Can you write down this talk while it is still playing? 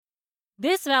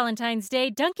This Valentine's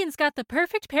Day, Dunkin's got the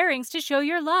perfect pairings to show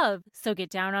your love. So get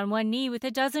down on one knee with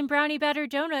a dozen brownie batter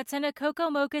donuts and a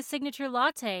cocoa mocha signature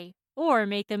latte. Or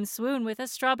make them swoon with a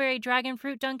strawberry dragon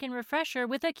fruit Dunkin' refresher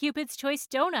with a Cupid's Choice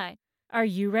donut. Are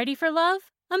you ready for love?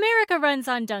 America runs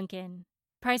on Dunkin'.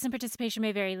 Price and participation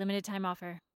may vary. Limited time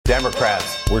offer.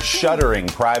 Democrats were shuddering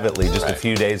privately just a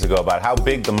few days ago about how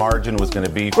big the margin was going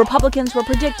to be. Republicans were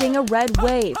predicting a red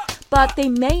wave, but they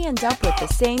may end up with the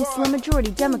same slim majority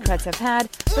Democrats have had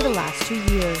for the last 2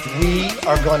 years. We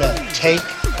are going to take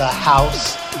the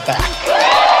House back.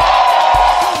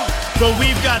 But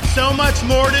we've got so much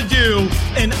more to do,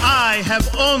 and I have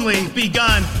only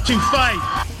begun to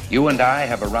fight. You and I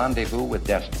have a rendezvous with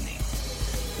destiny.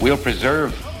 We'll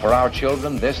preserve for our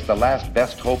children this, the last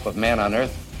best hope of man on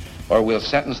earth, or we'll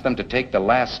sentence them to take the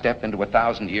last step into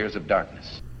 1,000 years of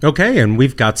darkness. Okay, and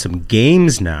we've got some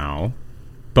games now.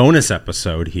 Bonus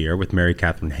episode here with Mary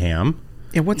Katharine Ham.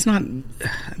 Yeah, what's not...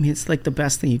 I mean, it's like the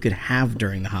best thing you could have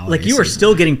during the holiday Like, you are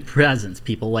still getting presents,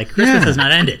 people. Like, Christmas has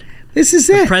not ended. This is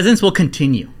it. Presents will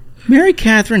continue. Mary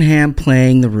Katharine Ham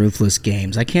playing the Ruthless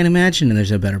Games. I can't imagine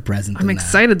there's a better present than I'm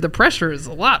excited. That. The pressure is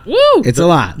a lot. Woo! It's a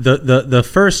lot. The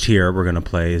first here we're going to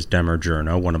play is Dem or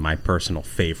Journo, one of my personal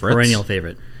favorites. Perennial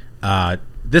favorite.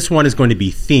 This one is going to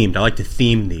be themed. I like to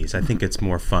theme these. I think it's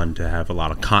more fun to have a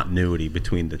lot of continuity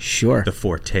between the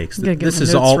four takes. This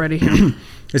is all ready.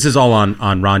 This is all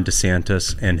on Ron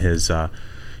DeSantis and his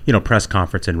press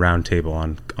conference and roundtable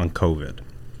on COVID.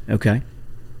 Okay.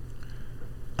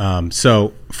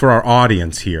 So for our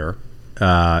audience here,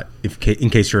 in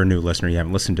case you're a new listener, you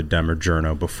haven't listened to Dem or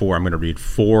Journo before, I'm going to read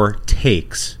 4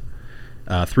 takes,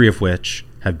 3 of which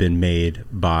have been made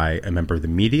by a member of the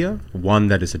media, one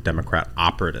that is a Democrat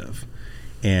operative.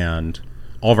 And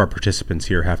all of our participants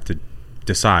here have to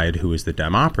decide who is the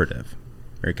Dem operative.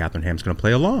 Mary Katharine Ham's going to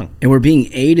play along. And we're being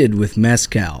aided with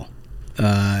mezcal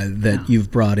that you've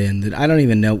brought in. That I don't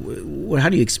even know. How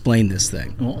do you explain this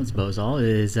thing? Well, it's Bozal. It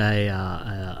is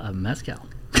a mezcal.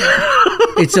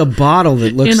 It's a bottle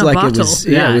that looks like bottle. It was.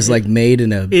 Yeah, it was like made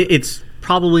in a. It's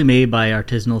probably made by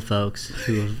artisanal folks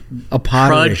who have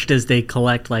trudged as they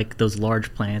collect like those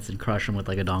large plants and crush them with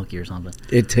like a donkey or something.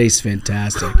 It tastes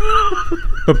fantastic.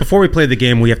 But before we play the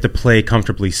game, we have to play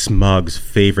Comfortably Smug's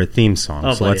favorite theme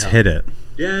song. So let's hit it.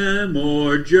 Dem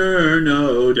or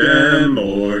Journo, Dem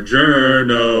or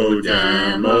Journo,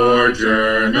 Dem or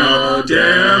Journo,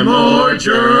 Dem or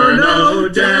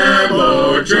Journo, Dem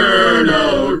or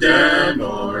Journo, Dem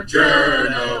or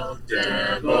Journo,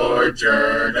 Dem or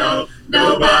Journo.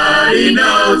 Nobody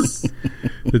knows.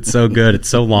 It's so good. It's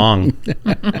so long.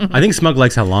 I think Smug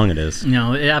likes how long it is.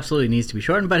 No, it absolutely needs to be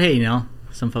shortened. But hey,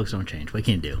 some folks don't change. What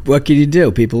can you do? What can you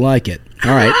do? People like it.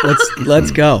 All right,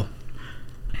 let's go.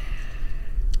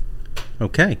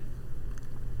 Okay.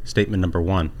 Statement number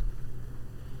 1.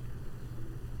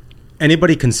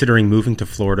 Anybody considering moving to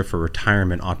Florida for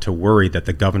retirement ought to worry that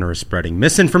the governor is spreading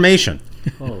misinformation.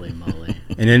 Holy moly.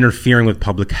 And interfering with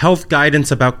public health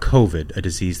guidance about COVID, a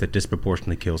disease that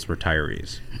disproportionately kills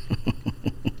retirees.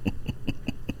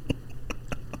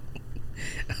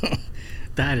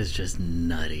 That is just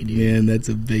nutty, dude. Man, that's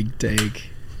a big take.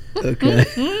 Okay.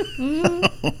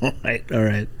 All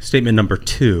right. Statement number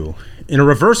 2. In a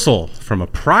reversal from a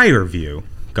prior view,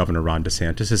 Governor Ron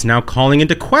DeSantis is now calling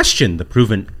into question the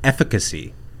proven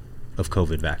efficacy of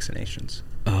COVID vaccinations.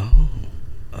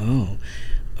 Oh.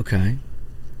 Okay.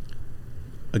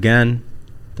 Again,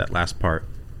 that last part.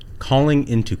 Calling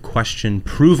into question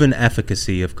proven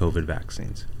efficacy of COVID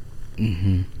vaccines.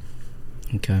 Mm-hmm.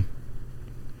 Okay.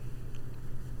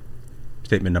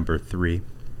 Statement number 3.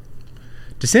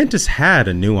 DeSantis had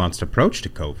a nuanced approach to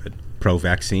COVID,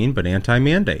 pro-vaccine but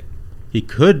anti-mandate. He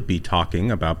could be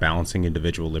talking about balancing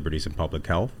individual liberties and public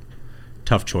health,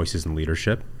 tough choices in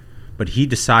leadership, but he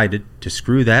decided to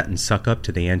screw that and suck up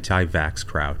to the anti-vax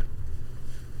crowd.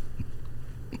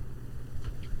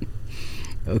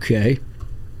 Okay.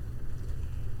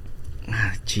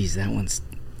 Geez, that one's...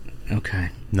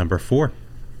 Okay. Number 4.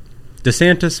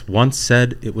 DeSantis once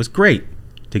said it was great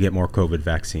to get more COVID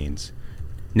vaccines.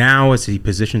 Now, as he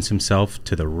positions himself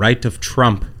to the right of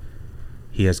Trump,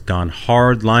 he has gone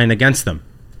hard line against them,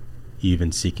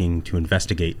 even seeking to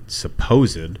investigate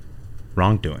supposed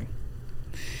wrongdoing.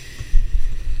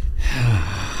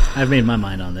 I've made my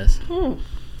mind on this.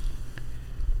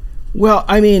 Well,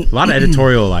 I mean... A lot of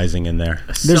editorializing in there.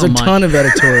 There's a ton of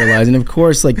editorializing. Of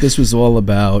course, like this was all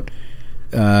about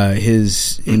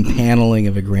his impaneling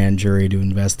of a grand jury to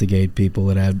investigate people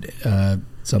that had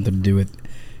something to do with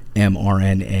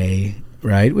mRNA,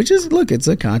 right? Which is, look, it's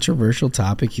a controversial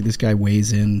topic. This guy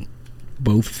weighs in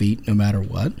both feet no matter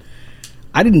what.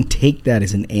 I didn't take that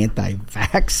as an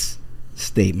anti-vax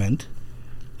statement,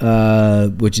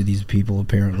 which these people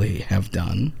apparently have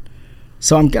done.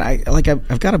 So I've got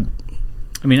to.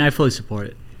 I mean, I fully support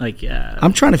it. Like,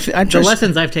 I'm trying to. The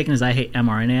lessons I've taken is I hate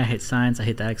mRNA, I hate science, I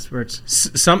hate the experts.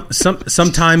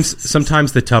 Sometimes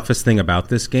the toughest thing about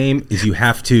this game is you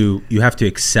have to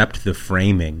accept the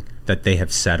framing that they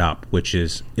have set up, which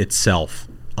is itself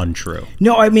untrue.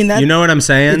 No, I mean that. You know what I'm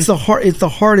saying? It's the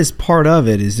hardest part of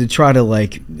it is to try to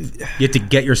like. You have to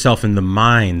get yourself in the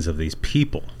minds of these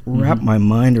people. Wrap my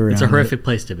mind around. It's a horrific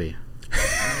place to be.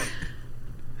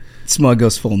 Smug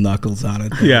goes full knuckles on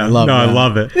it. Yeah, I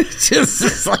love it.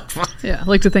 It's like, yeah, I'd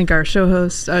like to thank our show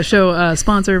host,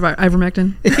 sponsor,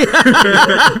 ivermectin.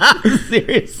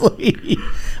 Seriously.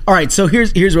 All right, so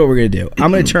here's what we're going to do.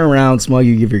 I'm going to turn around, Smug,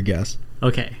 you give your guess.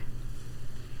 Okay.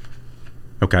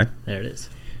 Okay. There it is.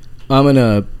 I'm going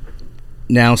to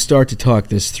now start to talk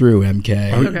this through,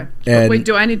 MK. Okay. Wait,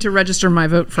 do I need to register my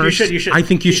vote first? You should. I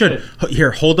think you should.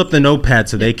 Here, hold up the notepad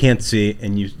so they can't see,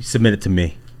 and you submit it to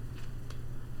me.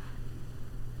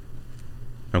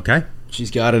 Okay.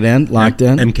 She's got it locked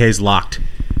in. MK's locked.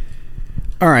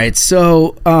 All right.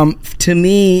 So, to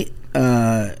me,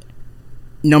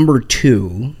 number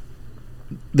 2,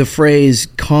 the phrase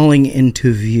 "calling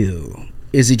into view"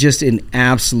 is just an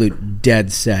absolute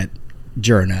dead set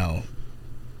journo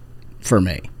for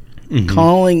me. Mm-hmm.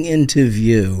 Calling into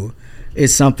view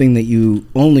is something that you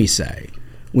only say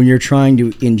when you're trying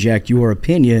to inject your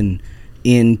opinion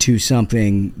into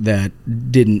something that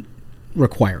didn't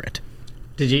require it.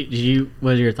 Did you?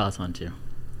 What are your thoughts on 2?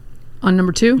 On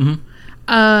number 2?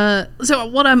 Mm-hmm. So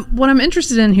what I'm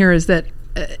interested in here is that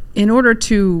in order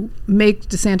to make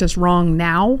DeSantis wrong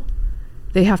now,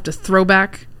 they have to throw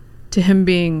back to him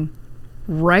being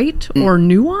right or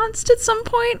nuanced at some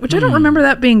point, which I don't remember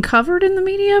that being covered in the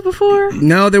media before.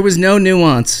 No, there was no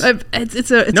nuance. He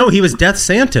was Death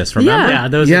Santis, remember? Yeah,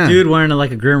 there was a dude wearing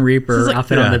a Grim Reaper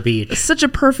outfit on the beach. It's such a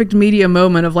perfect media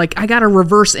moment of like, I got to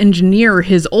reverse engineer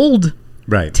his old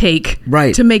take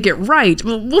to make it right.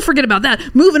 Well, we'll forget about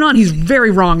that. Moving on, he's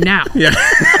very wrong now. Yeah.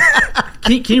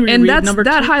 Can you reread number 2?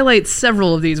 That highlights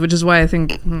several of these, which is why I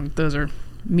think those are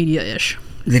media-ish.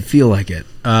 They feel like it.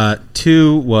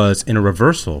 2 was in a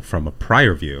reversal from a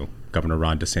prior view. Governor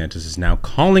Ron DeSantis is now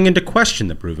calling into question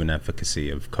the proven efficacy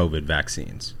of COVID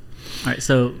vaccines. All right,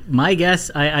 so my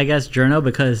guess, I guess journo,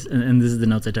 because, and this is the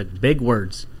notes I took, big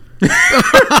words.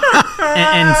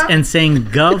 and saying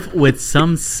gov with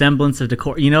some semblance of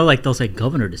decor. You know, like they'll say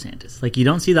Governor DeSantis. Like you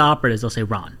don't see the operatives, they'll say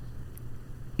Ron.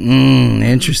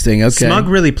 Interesting. Okay. Smug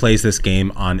really plays this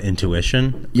game on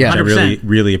intuition. Yeah. Which I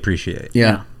really appreciate.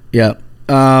 Yeah.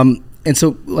 And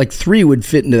so like 3 would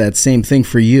fit into that same thing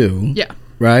for you. Yeah.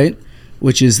 Right?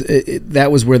 Which is,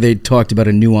 that was where they talked about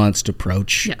a nuanced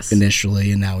approach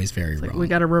initially, and now he's very wrong. We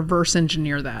got to reverse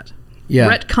engineer that. Yeah.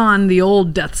 Retcon the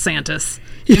old Death Santis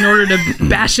in order to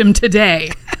bash him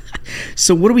today.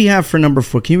 So what do we have for number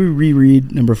 4? Can you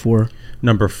reread number 4?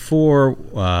 Number 4,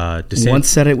 DeSantis once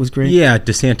said it was great? Yeah,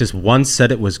 DeSantis once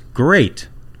said it was great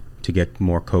to get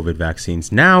more COVID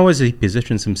vaccines. Now, as he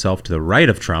positions himself to the right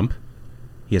of Trump,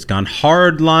 he has gone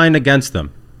hard line against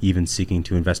them, even seeking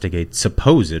to investigate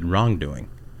supposed wrongdoing.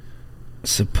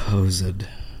 Supposed.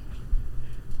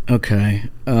 Okay.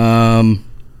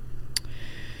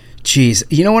 Geez,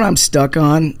 you know what I'm stuck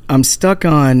on? I'm stuck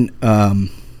on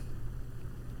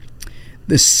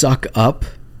the suck up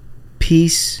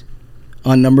piece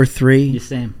on number 3. The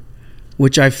same.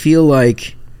 Which I feel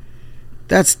like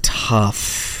that's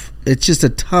tough. It's just a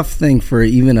tough thing for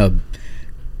even a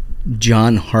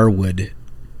John Harwood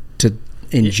to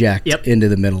inject into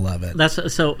the middle of it.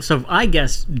 That's so I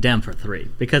guessed Dem for 3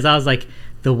 because I was like,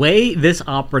 the way this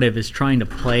operative is trying to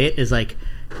play it is like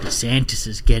DeSantis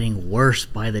is getting worse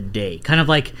by the day. Kind of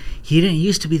like he didn't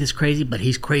used to be this crazy, but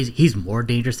he's crazy. He's more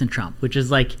dangerous than Trump, which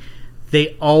is like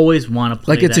they always want to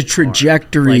play like it's that a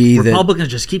trajectory. Like Republicans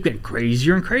just keep getting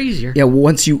crazier and crazier. Yeah,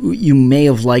 once you may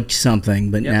have liked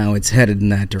something, but now it's headed in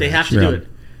that direction. They have to do it.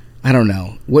 I don't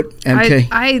know. What, MK?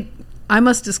 I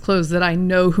must disclose that I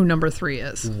know who number 3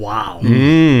 is. Wow.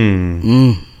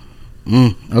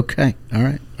 Okay. All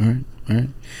right.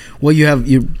 Well,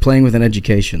 you're playing with an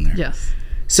education there. Yes.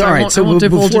 So all right. I won't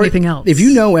divulge anything else. If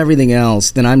you know everything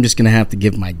else, then I'm just going to have to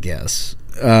give my guess,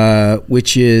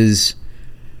 which is,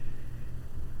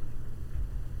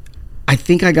 I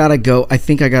think I gotta go.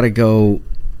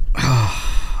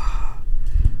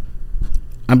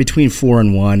 I'm between 4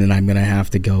 and 1, and I'm going to have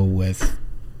to go with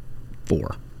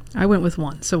 4. I went with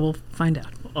 1, so we'll find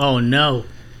out. Oh no,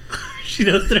 she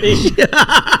knows 3.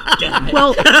 Damn it.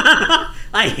 Well,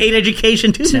 I hate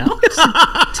education too now.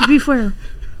 To be fair,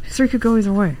 3 could go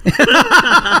either way.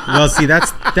 Well, see,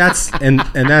 that's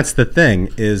the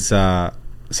thing is, so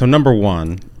number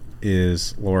 1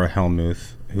 is Laura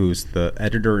Hellmuth, who's the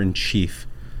editor-in-chief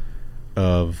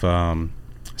of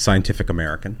Scientific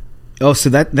American. Oh, so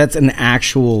that's an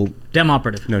actual Dem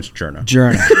operative. No, it's Journo.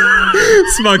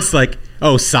 Smug's like,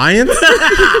 oh, science?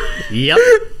 Yep,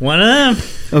 one of them.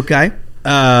 Okay.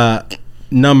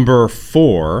 Number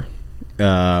 4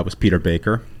 was Peter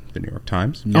Baker, the New York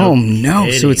Times. Oh, no.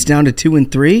 So it's down to 2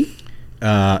 and 3?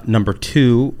 Number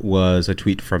 2 was a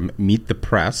tweet from Meet the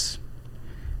Press.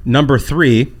 Number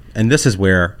 3, and this is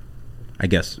where, I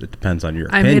guess it depends on your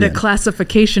opinion. I made a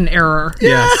classification error.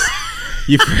 Yes.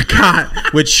 You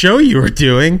forgot which show you were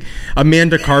doing.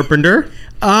 Amanda Carpenter.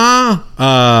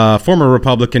 Former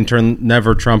Republican turned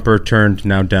never Trumper turned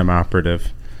now Dem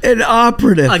operative. An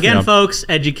operative. Again, folks,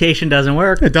 education doesn't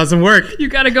work. It doesn't work. You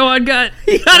gotta go on gut.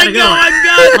 You gotta go on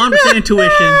gut. 100%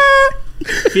 intuition.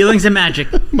 Feelings and magic.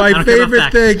 My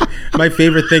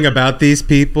favorite thing about these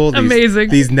people,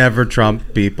 these never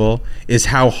Trump people, is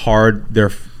how hard they're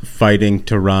fighting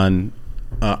to run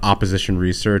opposition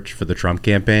research for the Trump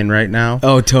campaign right now.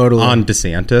 Oh, totally. On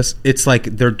DeSantis, it's like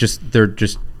they're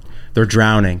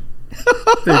drowning.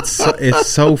 It's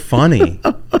so funny.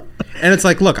 And it's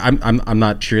like, look, I'm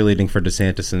not cheerleading for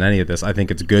DeSantis in any of this. I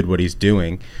think it's good what he's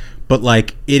doing. But,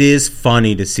 like, it is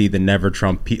funny to see the never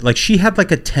Trump people. Like, she had, like,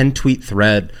 a 10-tweet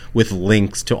thread with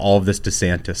links to all of this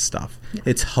DeSantis stuff.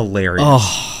 It's hilarious.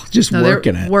 Oh,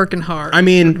 working it. Working hard. I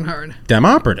mean, working hard. Dem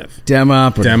operative.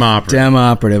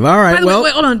 All right, well.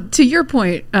 Wait, hold on. To your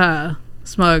point,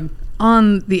 Smug,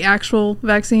 on the actual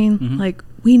vaccine, like,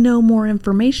 we know more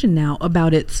information now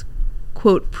about its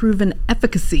quote proven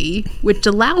efficacy, which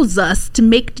allows us to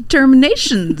make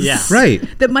determinations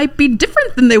that might be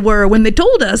different than they were when they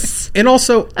told us and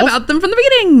also about them from the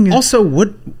beginning. Also,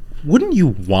 wouldn't you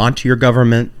want your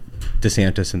government,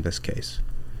 DeSantis in this case,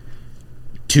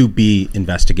 to be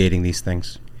investigating these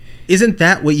things? Isn't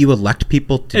that what you elect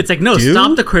people to do? It's like, no,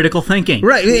 stop the critical thinking.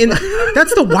 Right. And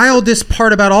that's the wildest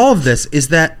part about all of this is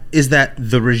that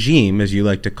the regime, as you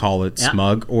like to call it,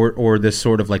 Smug, or this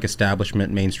sort of like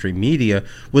establishment mainstream media,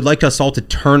 would like us all to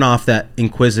turn off that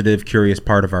inquisitive, curious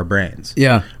part of our brains.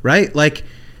 Yeah. Right? Like,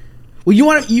 well, you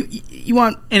want...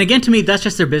 And again, to me, that's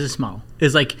just their business model.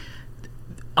 Is like,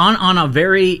 on a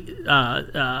very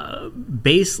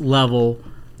base level,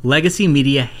 legacy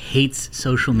media hates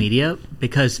social media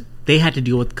because they had to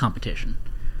deal with competition.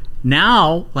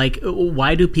 Now, like,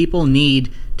 why do people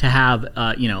need to have,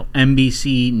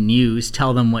 NBC News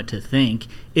tell them what to think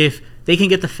if they can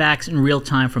get the facts in real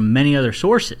time from many other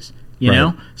sources, you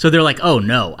know? So they're like, oh,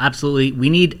 no, absolutely. We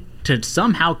need to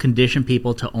somehow condition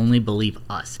people to only believe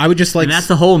us. I would just like... And that's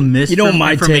the whole misinformation. You know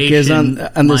what my take is on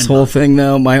this whole thing,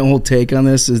 though? My whole take on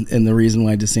this is, and the reason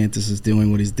why DeSantis is doing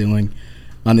what he's doing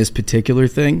on this particular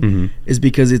thing is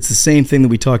because it's the same thing that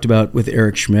we talked about with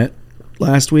Eric Schmidt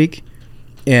last week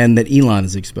and that Elon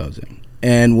is exposing.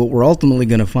 And what we're ultimately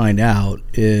going to find out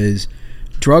is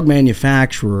drug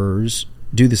manufacturers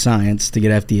do the science to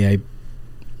get FDA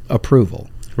approval.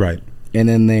 Right. And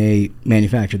then they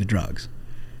manufacture the drugs.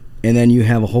 And then you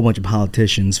have a whole bunch of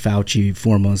politicians, Fauci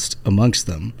foremost amongst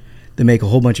them, that make a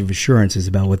whole bunch of assurances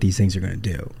about what these things are going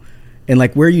to do. And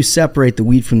like where you separate the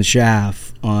wheat from the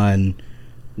chaff on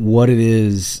what it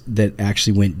is that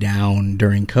actually went down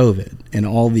during COVID and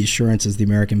all the assurances the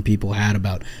American people had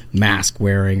about mask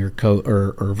wearing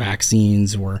or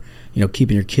vaccines or,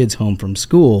 keeping your kids home from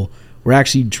school were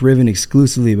actually driven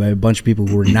exclusively by a bunch of people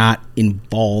who were not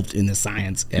involved in the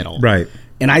science at all. Right.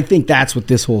 And I think that's what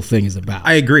this whole thing is about.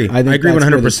 I agree. I agree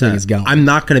 100%. Is going. I'm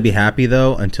not going to be happy,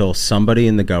 though, until somebody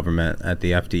in the government at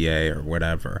the FDA or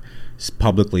whatever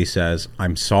publicly says,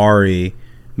 I'm sorry,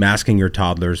 masking your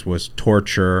toddlers was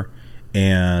torture,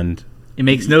 and it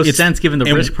makes no sense given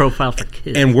the risk profile for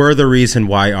kids. And we're the reason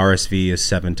why RSV is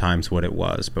 7 times what it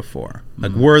was before.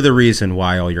 Like, we're the reason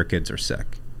why all your kids are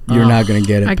sick. You're not going to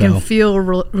get it, I can feel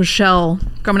Rochelle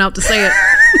coming out to say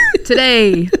it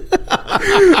today.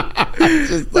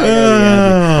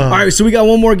 All right, so we got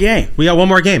one more game.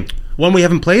 One we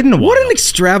haven't played in a while. What an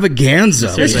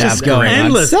extravaganza we have going on.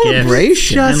 Endless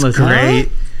celebration. Endless great.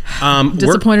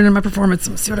 Disappointed in my performance.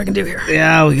 Let's see what I can do here.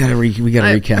 Yeah, we got to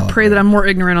recalibrate. I pray that I'm more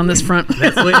ignorant on this front.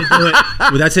 That's the way to do it.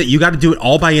 Well, that's it. You got to do it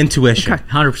all by intuition. Okay.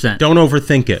 100%. Don't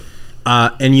overthink it.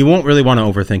 And you won't really want to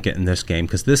overthink it in this game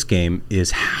because this game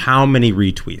is how many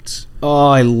retweets. Oh,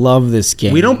 I love this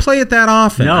game. We don't play it that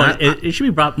often. No, it should be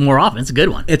brought more often. It's a good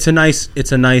one. It's a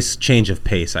nice change of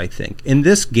pace, I think. In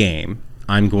this game,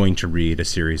 I'm going to read a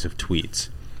series of tweets.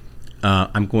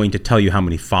 I'm going to tell you how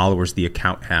many followers the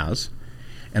account has,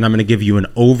 and I'm going to give you an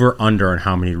over-under on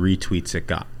how many retweets it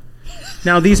got.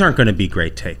 Now, these aren't going to be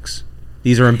great takes.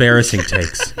 These are embarrassing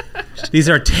takes. These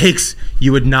are takes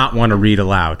you would not want to read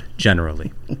aloud,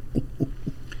 generally.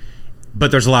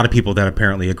 But there's a lot of people that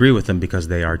apparently agree with them because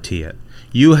they RT it.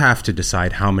 You have to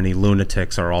decide how many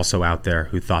lunatics are also out there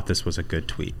who thought this was a good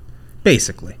tweet,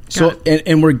 basically. So,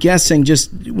 and we're guessing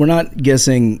we're not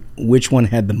guessing which one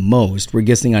had the most. We're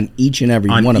guessing on each and every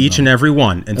one of them. On each and every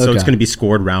one. And so it's going to be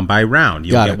scored round by round.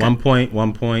 You'll get 1 point,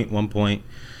 1 point, 1 point,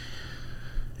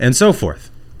 and so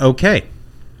forth. Okay.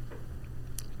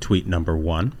 Tweet number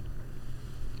 1.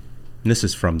 And this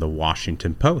is from the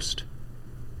Washington Post.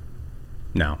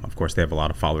 Now, of course, they have a lot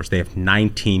of followers. They have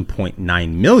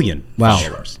 19.9 million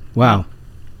followers. Wow.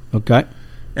 Okay.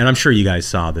 And I'm sure you guys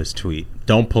saw this tweet.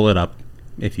 Don't pull it up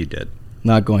if you did.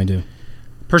 Not going to.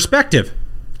 Perspective.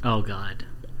 Oh, God.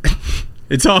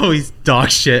 It's always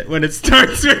dog shit when it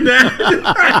starts with that.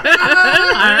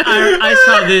 I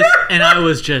saw this and I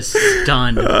was just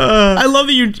stunned. I love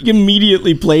that you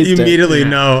immediately placed it. You immediately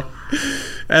know.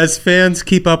 As fans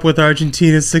keep up with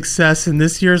Argentina's success in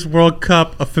this year's World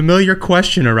Cup, a familiar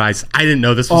question arises. I didn't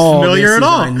know this was familiar at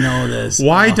all. I know this.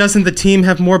 Why doesn't the team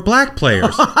have more black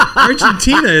players?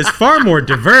 Argentina is far more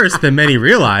diverse than many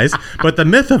realize, but the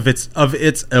myth of its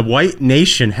a white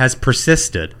nation has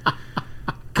persisted.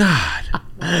 God.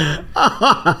 I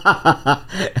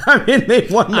mean, they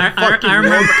won the fucking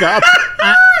World Cup.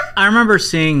 I remember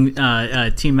seeing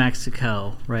Team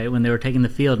Mexico, right, when they were taking the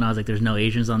field, and I was like, there's no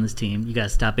Asians on this team. You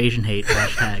guys stop Asian hate,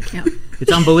 hashtag. Yeah.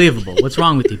 It's unbelievable. What's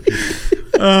wrong with you people?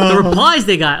 The replies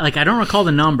they got, like, I don't recall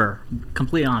the number,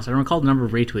 completely honest. I don't recall the number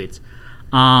of retweets.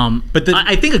 But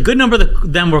I think a good number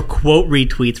of them were quote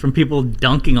retweets from people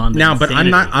dunking on them. Now, but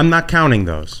I'm not counting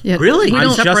those. Yeah, really?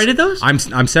 You separated those?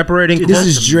 I'm separating. Dude, this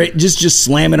is just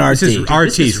slamming RT. This is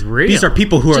RTs. This is real. These are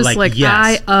people who are like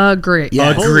yes. I agree.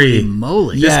 Yes. Agree. Holy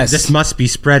moly. This must be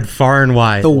spread far and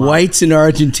wide. The whites in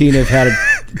Argentina have had it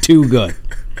too good.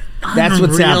 That's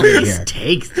what's happening here.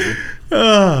 Takes, dude.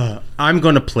 I'm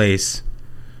going to place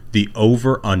the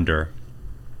over-under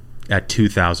at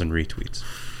 2,000 retweets.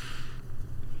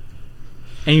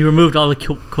 And you removed all the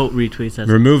quote retweets.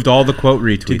 Removed all the quote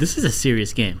retweets. Dude, this is a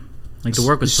serious game. Like, the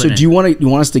work was put So in. do you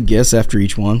want us to guess after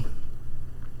each one?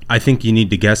 I think you need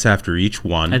to guess after each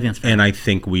one. I think that's fair. And I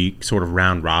think we sort of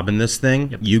round robin this thing.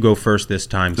 Yep. You go first this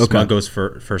time. Okay. Smug goes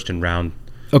first in round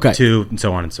 2, and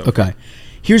so on and so forth. Okay.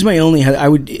 Here's my only... I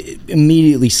would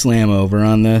immediately slam over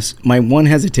on this. My one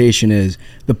hesitation is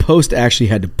the Post actually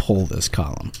had to pull this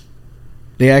column.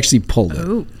 They actually pulled it.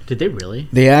 Oh, did they really?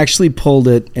 They actually pulled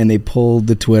it, and they pulled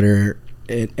the Twitter,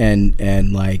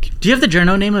 and like... Do you have the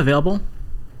journo name available?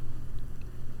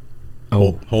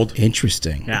 Oh, hold.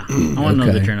 Interesting. Yeah, I want to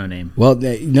know the journo name. Well,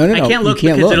 no. I can't look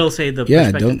because it'll say the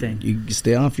perspective thing. You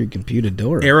stay off your computer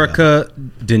door. Erica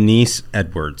Denise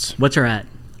Edwards. What's her at?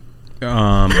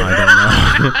 I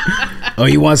don't know. Oh,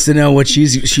 he wants to know what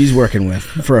she's working with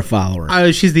for a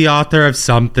follower. She's the author of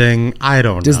something. I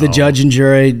don't know. Does the judge and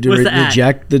jury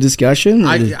reject the discussion?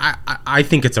 I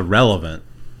think it's irrelevant.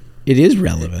 It is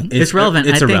relevant. It's relevant.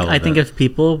 I think if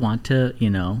people want to,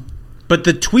 But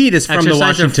the tweet is from the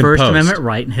Washington Post. Exercise their First Amendment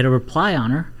right and hit a reply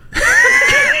on her.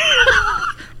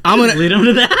 I'm going to lead them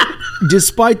to that.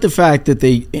 Despite the fact that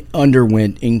they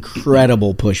underwent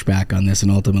incredible pushback on this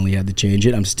and ultimately had to change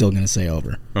it, I'm still going to say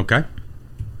over. Okay.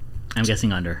 I'm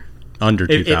guessing under. Under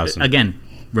 2,000. Again,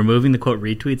 removing the quote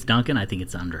retweets, Duncan, I think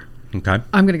it's under. Okay.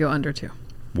 I'm going to go under too.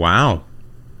 Wow.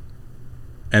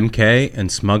 MK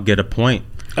and Smug get a point.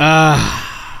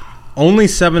 Only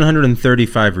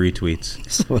 735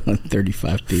 retweets.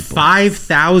 735 people.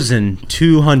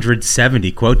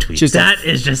 5,270 quote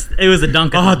tweets. It was a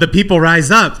Duncan. Oh, the people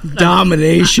rise up.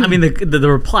 Domination. I mean, the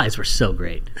replies were so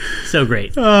great. So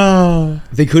great. Oh.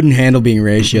 They couldn't handle being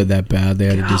ratioed that bad. They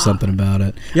had to do something about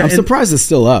it. Yeah, I'm surprised it's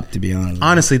still up, to be honest.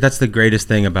 Honestly, that's the greatest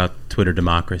thing about Twitter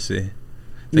democracy.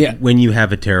 When you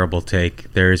have a terrible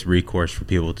take, there is recourse for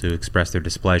people to express their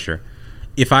displeasure.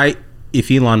 If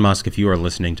Elon Musk, if you are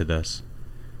listening to this,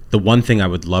 the one thing I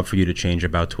would love for you to change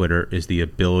about Twitter is the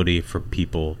ability for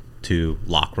people to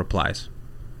lock replies.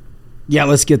 Yeah,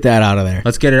 let's get that out of there.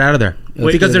 Let's get it out of there.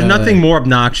 Because there's nothing more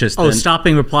obnoxious than...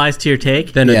 stopping replies to your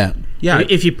take? Yeah.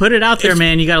 If you put it out there,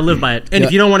 man, you got to live by it. And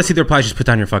if you don't want to see the replies, just put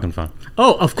down your fucking phone.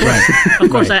 Oh, of course. Of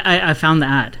course, I found the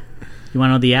ad. You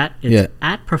want to know the ad? It's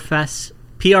at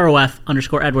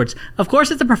PROF_Edwards. Of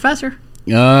course, it's a professor.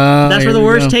 That's where the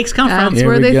worst takes come from. That's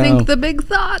where they think the big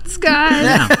thoughts, guys.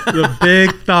 Yeah. The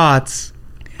big thoughts.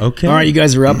 Okay. All right, you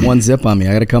guys are up 1-0 on me.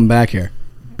 I got to come back here.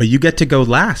 But you get to go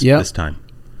last this time.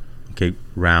 Okay,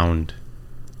 round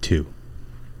 2.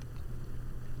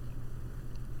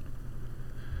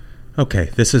 Okay,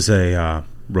 this is a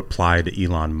reply to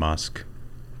Elon Musk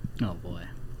Oh, boy.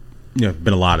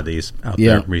 Been a lot of these out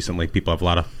there recently. People have a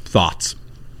lot of thoughts.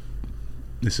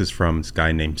 This is from this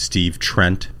guy named Steve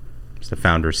Trent. He's the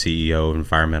founder, CEO of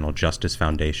Environmental Justice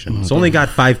Foundation. It's only got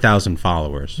 5,000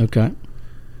 followers. Okay.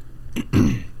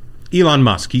 Elon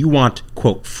Musk, you want,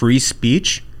 quote, free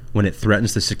speech when it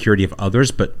threatens the security of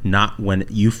others, but not when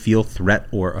you feel threat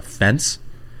or offense?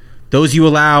 Those you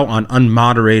allow on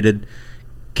unmoderated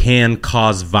can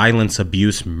cause violence,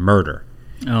 abuse, murder.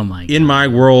 Oh, my God. In my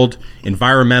world,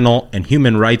 environmental and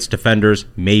human rights defenders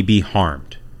may be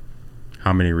harmed.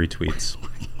 How many retweets?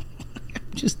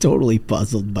 I'm just totally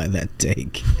puzzled by that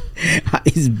take.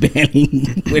 He's banning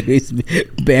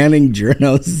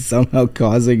journos somehow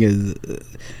causing his...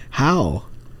 how?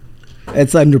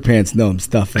 It's underpants. No, I'm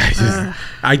stuffing.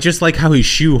 I just like how he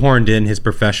shoehorned in his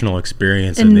professional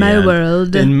experience in my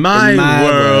world. In my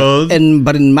world.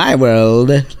 But in my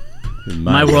world...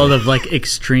 My world of like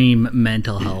extreme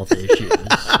mental health issues.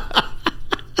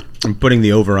 I'm putting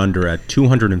the over-under at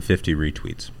 250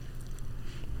 retweets.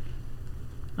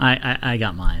 I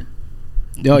got mine.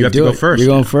 No, you have to go first.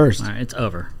 You're going first. All right, it's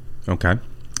over. Okay.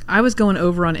 I was going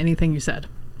over on anything you said.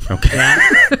 Okay.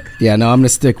 Yeah, no, I'm going to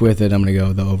stick with it. I'm going to go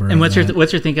with the over. And what's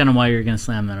your thinking on why you're going to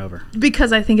slam that over?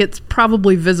 Because I think it's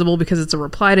probably visible because it's a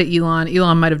reply to Elon.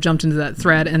 Elon might have jumped into that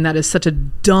thread, and that is such a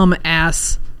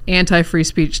dumb-ass anti-free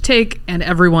speech take, and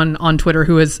everyone on Twitter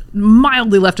who is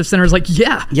mildly left of center is like,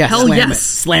 hell yes.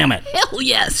 Slam it. Hell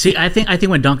yes. See, I think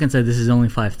when Duncan said this is only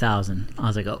 5,000, I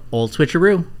was like, oh, old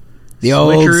switcheroo. The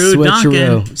old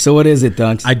switcheroo. So what is it,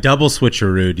 Dunks? I double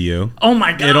switcherooed you. Oh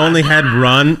my God. It only had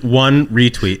one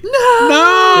retweet.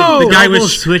 No!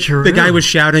 The guy was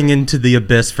shouting into the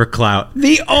abyss for clout.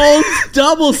 The old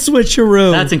double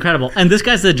switcheroo. That's incredible. And this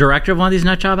guy's the director of one of these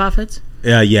nutjob outfits?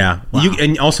 Yeah. Wow.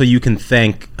 And also you can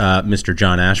thank Mr.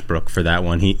 John Ashbrook for that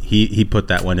one. He put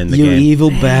that one in the game. You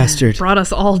evil bastard. Brought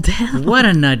us all down. What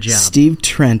a nut job. Steve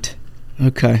Trent.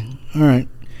 Okay. All right.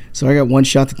 So I got one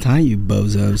shot to tie you,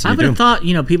 bozos. I would have thought,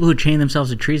 people who chain themselves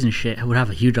to trees and shit would have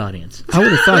a huge audience. I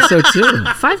would have thought so too.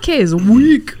 5K is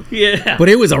weak. Yeah. But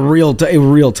it was a real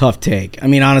tough take. I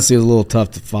mean, honestly, it was a little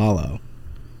tough to follow.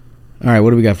 All right, what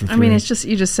do we got for free? I mean, it's just,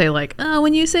 you just say like, oh,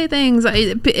 when you say things,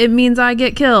 it means I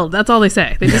get killed. That's all they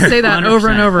say. They just say that 100%. over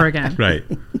and over again. Right.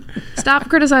 Stop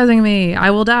criticizing me. I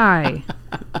will die.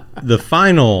 The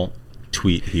final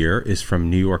tweet here is from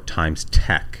New York Times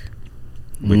Tech,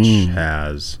 which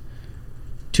has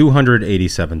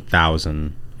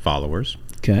 287,000 followers.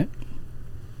 Okay.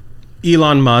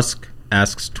 Elon Musk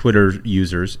asks Twitter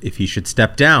users if he should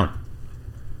step down.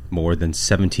 More than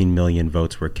 17 million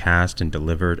votes were cast and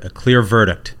delivered a clear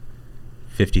verdict.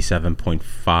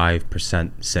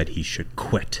 57.5% said he should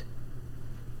quit.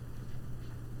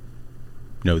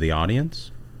 Know the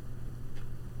audience?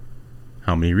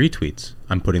 How many retweets?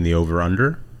 I'm putting the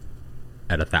over-under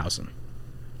at 1,000.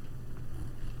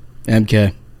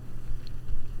 MK.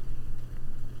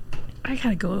 I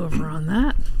gotta go over on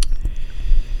that.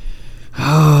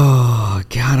 Oh,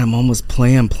 God, I'm almost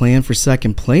playing for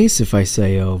second place if I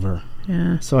say over.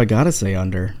 Yeah. So I gotta say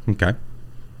under. Okay.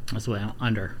 That's the way I'm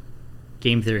under.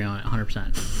 Game theory on it,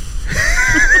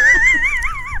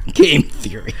 100%. Game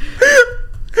theory.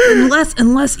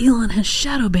 Unless Elon has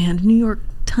shadow banned New York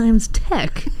Times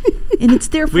Tech, and it's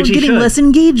therefore Which he getting should. less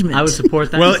engagement. I would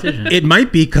support that decision. It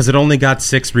might be because it only got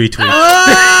 6 retweets.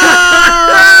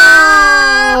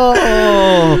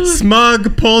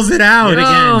 Smug pulls it out.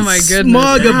 Oh my goodness!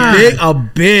 Smug, a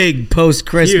big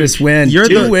post-Christmas win. You're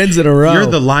Two wins in a row. You're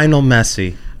the Lionel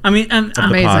Messi. I mean,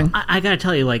 amazing. I gotta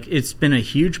tell you, like, it's been a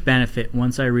huge benefit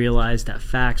once I realized that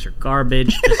facts are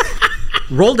garbage. Just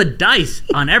roll the dice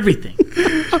on everything,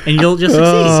 and you'll just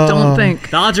succeed. Don't think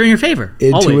the odds are in your favor.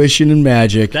 Intuition always. And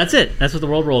magic. That's it. That's what the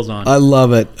world rolls on. I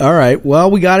love it. All right.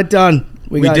 Well, we got it done.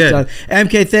 We got did. it done.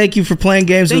 MK, thank you for playing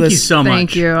games with us. Thank you so much.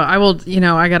 Thank you. I will.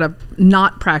 I gotta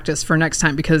not practice for next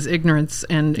time because ignorance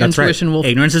and intuition will.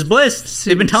 Ignorance is bliss.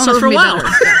 They've been telling us for a while.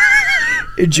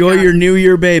 Enjoy your New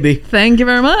Year, baby. Thank you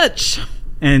very much.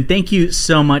 And thank you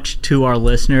so much to our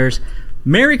listeners.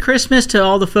 Merry Christmas to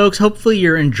all the folks. Hopefully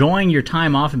you're enjoying your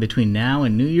time off in between now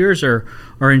and New Year's or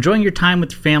enjoying your time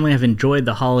with your family, have enjoyed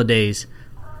the holidays.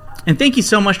 And thank you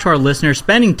so much to our listeners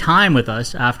spending time with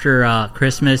us after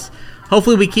Christmas.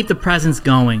 Hopefully we keep the presents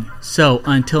going. So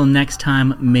until next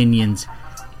time, minions,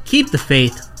 keep the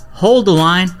faith, hold the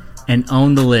line, and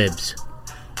own the libs.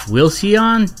 We'll see you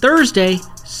on Thursday.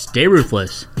 Stay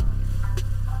ruthless.